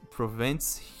that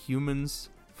prevents humans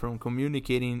from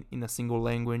communicating in a single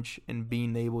language and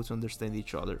being able to understand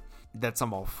each other. That's a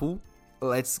mouthful.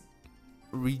 Let's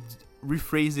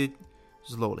rephrase it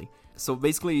slowly. So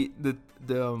basically,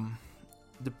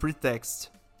 the pretext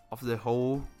of the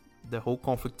whole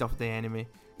conflict of the anime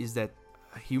is that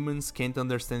humans can't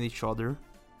understand each other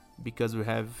because we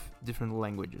have different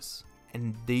languages,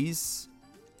 and this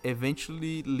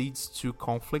eventually leads to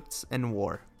conflicts and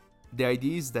war. The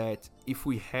idea is that if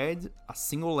we had a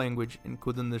single language and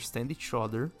could understand each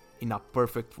other in a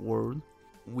perfect world,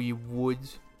 we would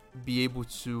be able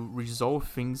to resolve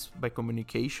things by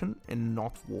communication and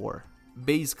not war.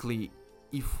 Basically,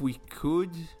 if we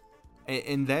could,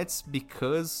 and that's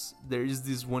because there is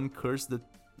this one curse that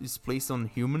is placed on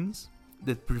humans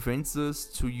that prevents us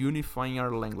to unifying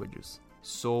our languages.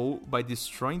 So by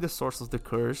destroying the source of the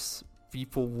curse,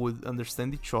 people would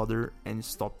understand each other and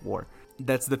stop war.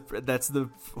 That's the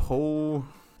whole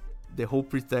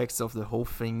pretext of the whole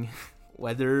thing.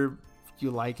 Whether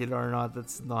you like it or not,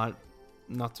 that's not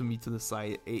to me to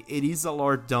decide. It is a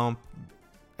lore dump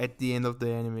at the end of the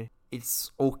anime.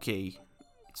 It's okay.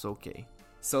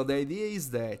 So the idea is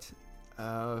that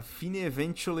Fine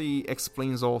eventually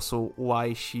explains also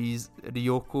why she's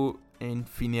Ryoko and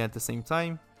Fine at the same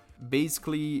time.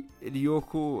 Basically,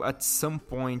 Ryoko at some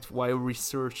point while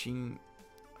researching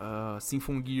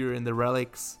Symphogear and the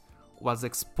relics was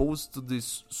exposed to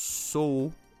this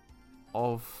soul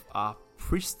of a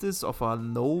priestess of a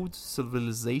node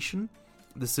civilization.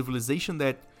 The civilization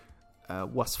that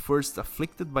was first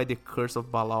afflicted by the curse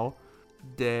of Balal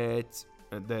that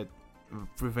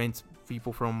prevents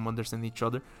people from understanding each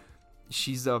other.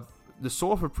 She's the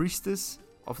soul of a priestess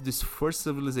of this first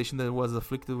civilization that was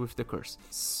afflicted with the curse,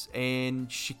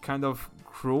 and she kind of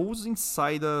grows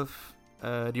inside of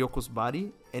Ryoko's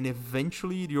body, and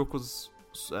eventually Ryoko's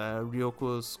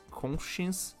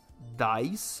conscience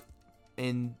dies,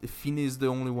 and Fine is the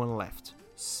only one left.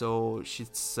 So she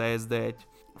says that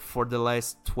for the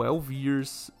last 12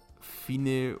 years,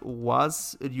 Fine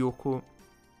was Ryoko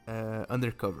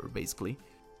undercover, basically.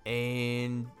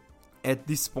 And at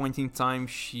this point in time,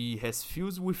 she has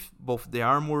fused with both the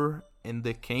armor and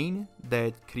the cane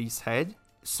that Chris had,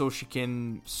 so she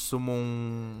can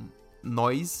summon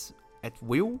noise at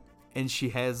will, and she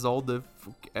has all the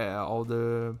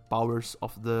powers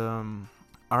of the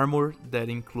armor that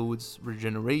includes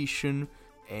regeneration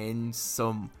and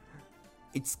some.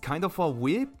 It's kind of a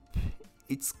whip.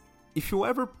 It's, if you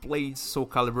ever played Soul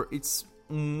Calibur, it's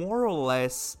more or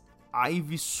less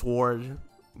Ivy sword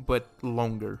but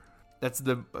longer. That's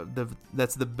the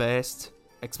best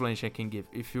explanation I can give.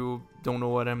 If you don't know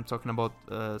what I'm talking about,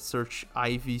 search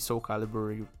Ivy Soul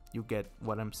Calibur, you get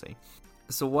what I'm saying.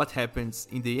 So what happens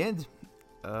in the end?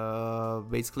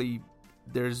 Basically,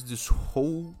 there's this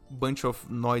whole bunch of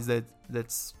noise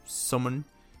that's summoned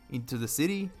into the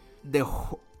city.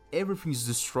 Everything's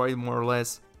destroyed more or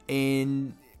less,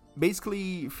 and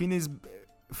basically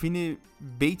Fine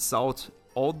baits out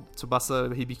all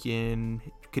Tsubasa, Hibiki, and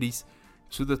Chris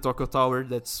to the Tokyo Tower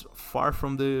that's far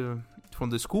from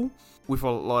the school with a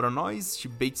lot of noise. She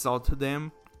baits out to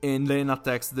them and then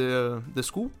attacks the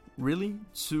school, really,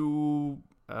 to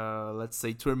let's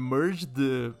say to emerge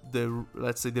the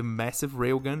massive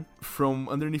railgun from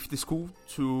underneath the school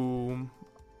to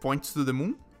point to the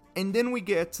moon. And then we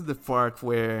get to the part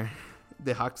where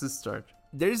the hacks start.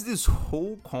 There's this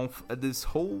whole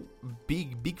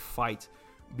big fight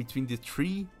between the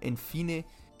three and Fine,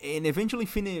 and eventually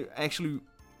Fine actually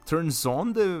turns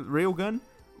on the railgun,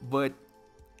 but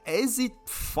as it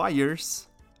fires,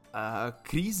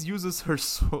 Chris uses her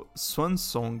swan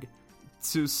song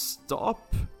to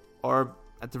stop, or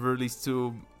at the very least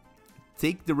to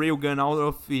take the railgun out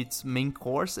of its main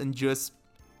course and just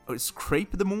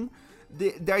scrape the moon.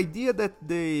 The idea that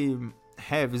they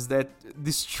have is that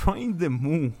destroying the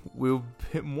moon will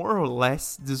more or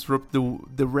less disrupt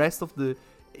the rest of the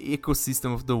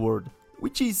ecosystem of the world,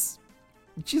 which is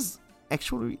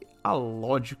actually a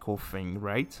logical thing,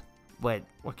 right? But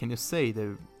what can you say?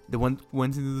 The one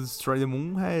wanting to destroy the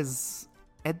moon has,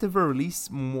 at the very least,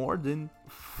 more than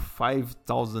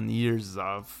 5,000 years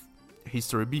of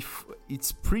history.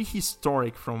 It's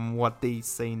prehistoric from what they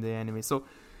say in the anime. So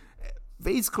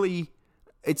basically,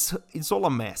 it's all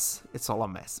a mess. It's all a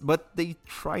mess. But they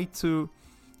try to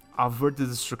avert the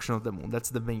destruction of the moon. That's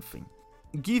the main thing.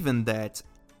 Given that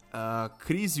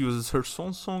Chris uses her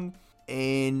song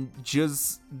and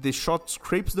just the shot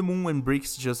scrapes the moon and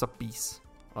breaks just a piece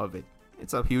of it.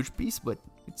 It's a huge piece, but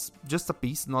it's just a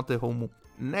piece, not the whole move.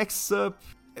 Next up,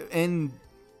 and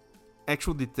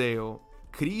actual detail,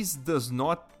 Chris does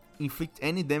not inflict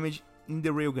any damage in the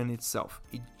railgun itself.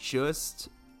 It just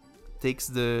takes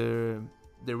the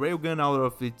railgun out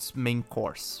of its main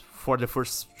course for the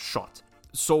first shot.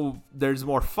 So there's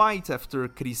more fight after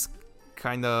Chris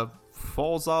kind of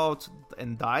falls out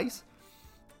and dies.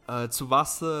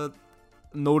 Tsubasa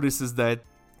notices that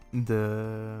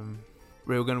the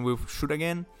railgun will shoot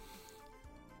again,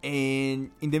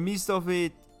 and in the midst of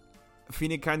it,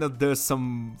 Fine kind of does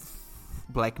some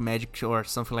black magic or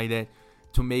something like that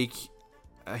to make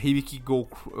Hibiki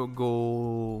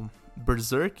go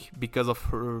berserk because of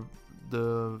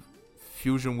the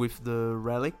fusion with the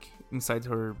relic inside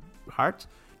her heart.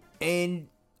 And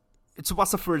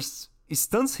Tsubasa first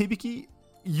stuns Hibiki,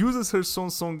 uses her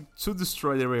song to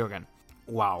destroy the railgun.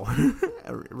 Wow.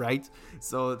 Right?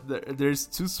 So there's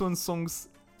 2 swan songs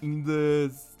in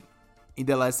the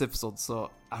last episode,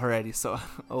 so already. So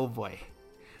oh boy,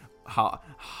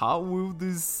 how will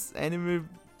this anime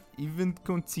even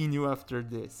continue after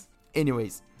this?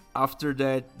 Anyways, after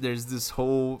that there's this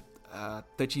whole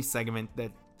touching segment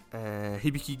that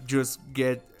Hibiki just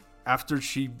get after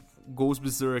she goes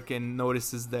berserk and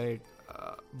notices that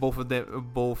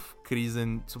both Chris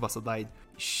and Tsubasa died.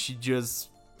 She just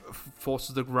falls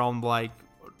to the ground like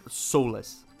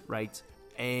soulless, right?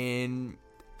 And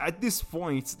at this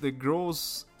point, the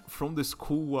girls from the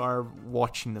school are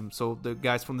watching them. So the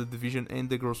guys from the division and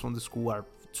the girls from the school are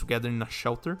together in a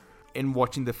shelter and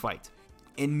watching the fight.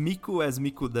 And Miku, as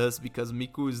Miku does, because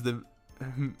Miku is the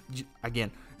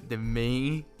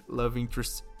main love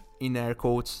interest in air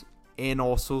quotes, and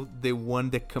also the one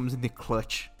that comes in the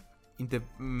clutch in the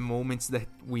moments that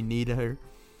we need her.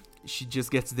 She just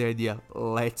gets the idea,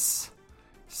 let's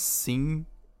sing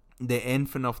the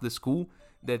anthem of the school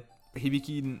that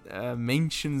Hibiki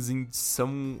mentions in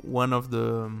one of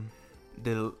the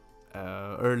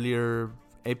earlier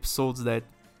episodes, that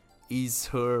is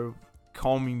her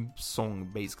calming song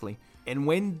basically. And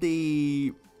when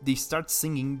they start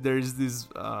singing, there's this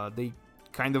they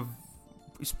kind of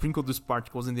sprinkle these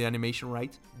particles in the animation,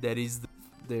 right? That is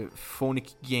the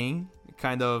phonic gang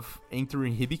kind of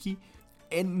entering Hibiki.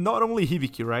 And not only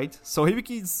Hibiki, right? So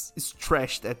Hibiki is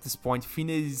trashed at this point. Fine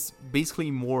is basically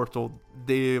immortal.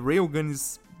 The railgun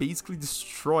is basically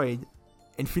destroyed.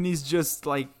 And Fine is just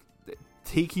like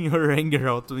taking her anger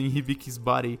out in Hibiki's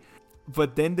body.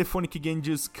 But then the phonic gang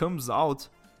just comes out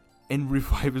and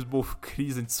revives both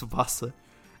Chris and Tsubasa.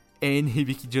 And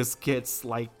Hibiki just gets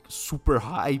like super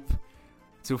hype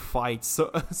to fight.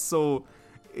 So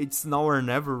it's now or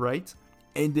never, right?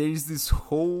 And there is this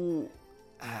whole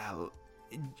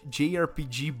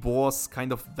JRPG boss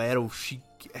kind of battle. She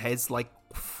has like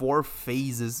 4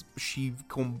 phases. She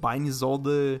combines all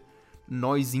the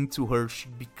noise into her. She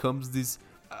becomes this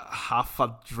half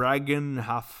a dragon,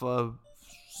 half a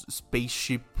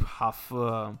spaceship, half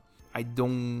I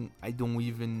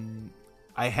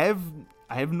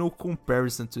have no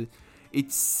comparison to it.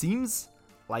 It seems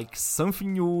like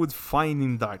something you would find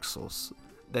in Dark Souls.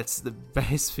 That's the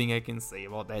best thing I can say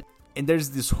about that. And there's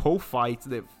this whole fight,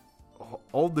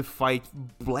 all the fight,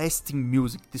 blasting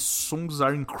music. The songs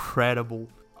are incredible.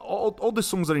 All the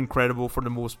songs are incredible for the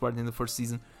most part in the first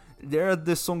season. There are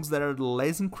the songs that are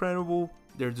less incredible.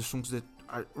 There are the songs that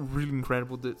are really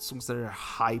incredible. The songs that are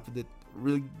hype, that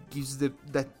really gives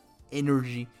that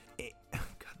energy.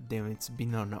 God damn it, it's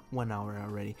been 1 hour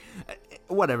already.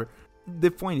 Whatever. The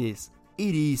point is,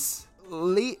 it is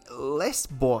less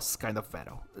boss kind of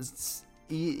battle.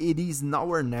 It is now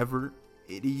or never.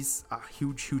 It is a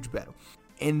huge battle.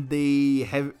 And they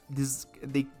have this,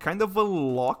 they kind of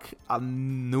unlock a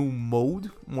new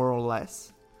mode, more or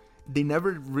less. They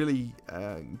never really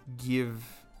give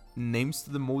names to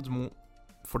the modes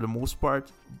for the most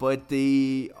part, but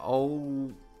they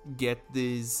all get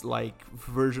this like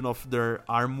version of their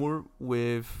armor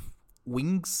with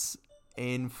wings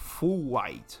and full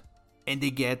white. And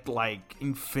they get like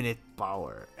infinite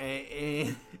power.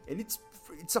 And it's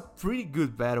a pretty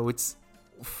good battle. It's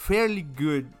fairly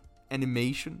good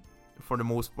animation for the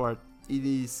most part.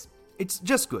 It's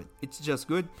just good.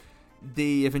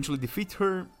 They eventually defeat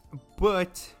her,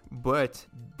 but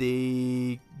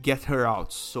they get her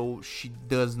out, so she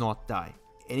does not die.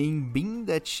 And in being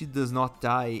that she does not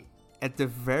die, at the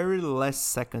very last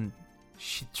second,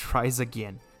 she tries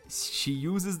again. She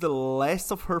uses the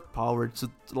last of her power to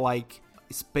like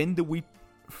spin the whip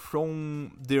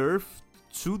from the earth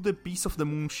to the piece of the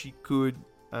moon she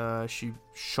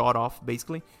shot off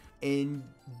basically, and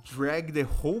drag the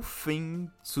whole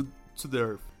thing to the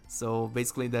earth. So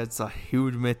basically that's a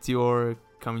huge meteor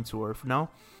coming to earth now.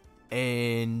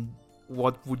 And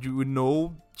what would you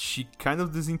know? She kind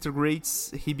of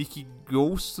disintegrates. Hibiki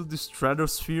goes to the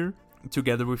stratosphere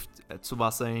together with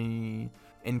Tsubasa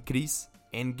and Chris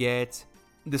and get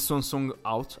the Swan Song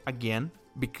out again,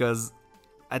 because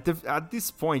at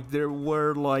this point there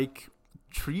were like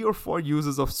 3 or 4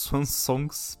 uses of Swan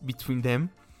Songs between them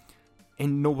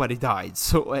and nobody died.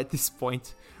 So at this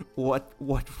point, what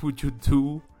would you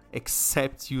do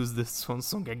except use the Swan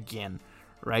Song again,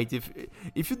 right?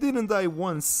 If you didn't die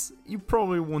once, you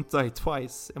probably won't die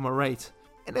twice, am I right?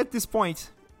 And at this point,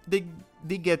 they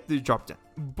get the job done.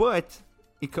 But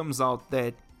it comes out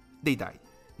that they died.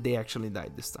 They actually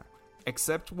died this time.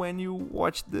 Except when you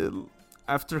watch the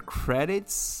after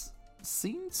credits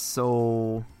scene.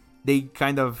 So they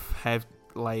kind of have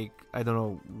like, I don't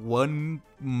know, 1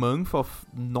 month of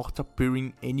not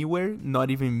appearing anywhere. Not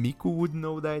even Miku would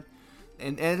know that.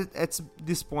 And at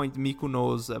this point, Miku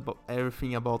knows about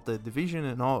everything about the division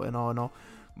and all.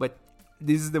 But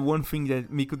this is the one thing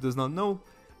that Miku does not know.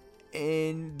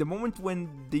 And the moment when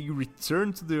they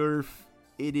return to the Earth,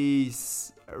 it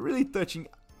is really touching.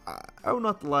 I will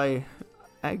not lie,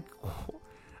 I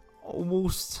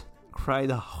almost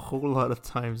cried a whole lot of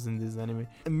times in this anime.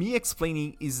 Me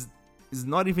explaining is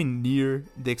not even near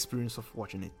the experience of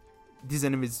watching it. This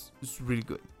anime is really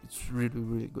good. It's really,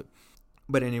 really good.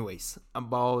 But anyways,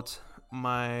 about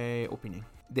my opinion.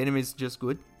 The anime is just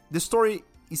good. The story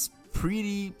is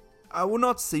pretty, I would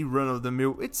not say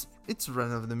run-of-the-mill. It's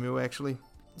run-of-the-mill, actually.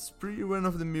 It's pretty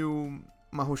run-of-the-mill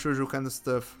Mahou Shoujo kind of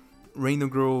stuff. Random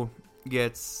girl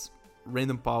gets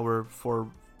random power for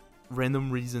random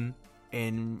reason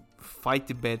and fight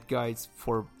the bad guys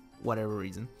for whatever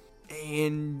reason.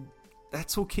 And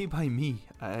that's okay by me.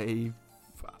 I'm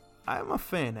a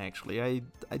fan, actually. I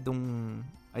don't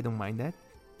mind that.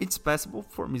 It's passable.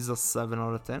 For me, it's a 7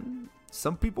 out of 10.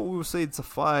 Some people will say it's a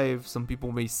 5. Some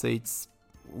people may say it's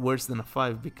worse than a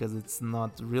 5 because it's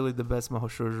not really the best Mahou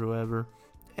Shoujo ever.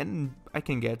 And I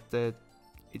can get that.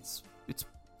 It's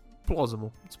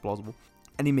plausible. It's plausible.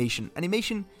 Animation,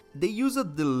 they use a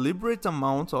deliberate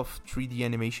amount of 3D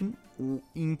animation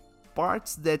in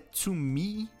parts that to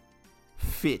me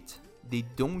fit. They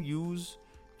don't use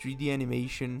 3D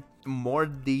animation more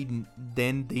than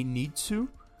they need to.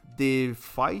 The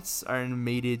fights are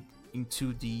animated in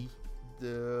 2D.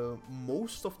 The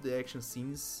most of the action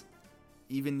scenes,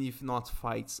 even if not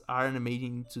fights, are animated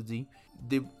in 2D.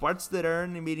 The parts that are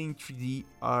animated in 3D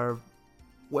are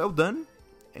well done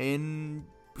and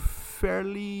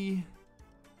fairly,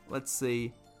 let's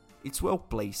say, it's well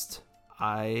placed.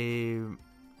 I'm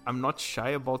not shy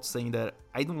about saying that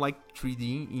I don't like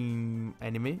 3D in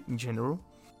anime in general,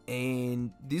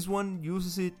 and this one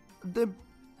uses it the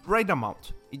right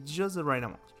amount. It's just the right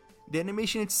amount. The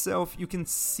animation itself, you can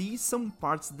see some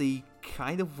parts they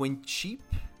kind of went cheap,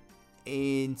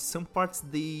 and some parts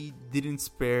they didn't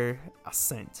spare a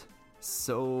cent.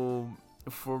 So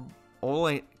for all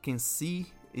I can see,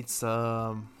 it's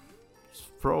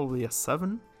probably a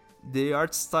 7. The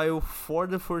art style for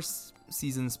the first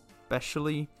season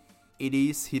especially, it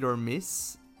is hit or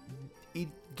miss. It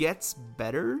gets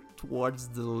better towards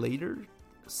the later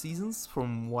seasons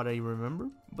from what I remember,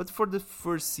 but for the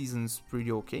first season it's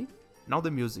pretty okay. Now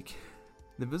the music.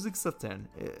 The music's a 10.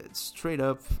 Straight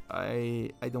up,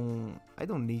 I don't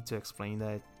need to explain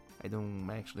that. I don't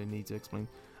actually need to explain.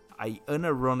 I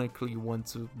unironically want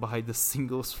to buy the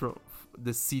singles from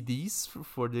the CDs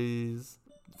for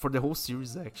the whole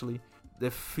series. Actually, the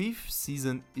 5th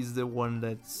season is the one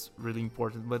that's really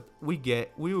important, but we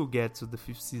will get to the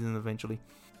 5th season eventually.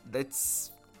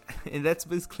 That's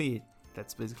basically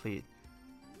it.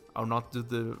 I'll not do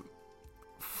the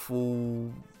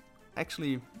full.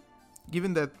 Actually,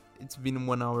 given that it's been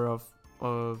 1 hour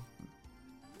of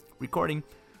recording,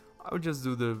 I'll just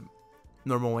do the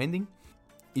normal ending.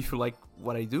 If you like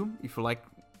what I do, if you like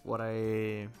what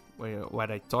I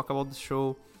talk about the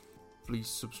show, please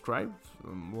subscribe,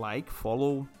 like,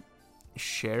 follow,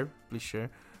 share. Please share.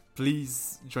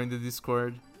 Please join the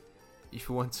Discord if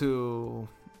you want to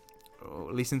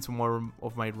listen to more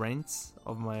of my rants,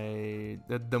 of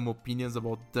the dumb opinions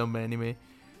about dumb anime.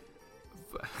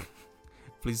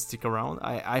 Please stick around.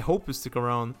 I hope you stick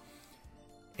around,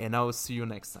 and I will see you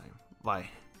next time. Bye.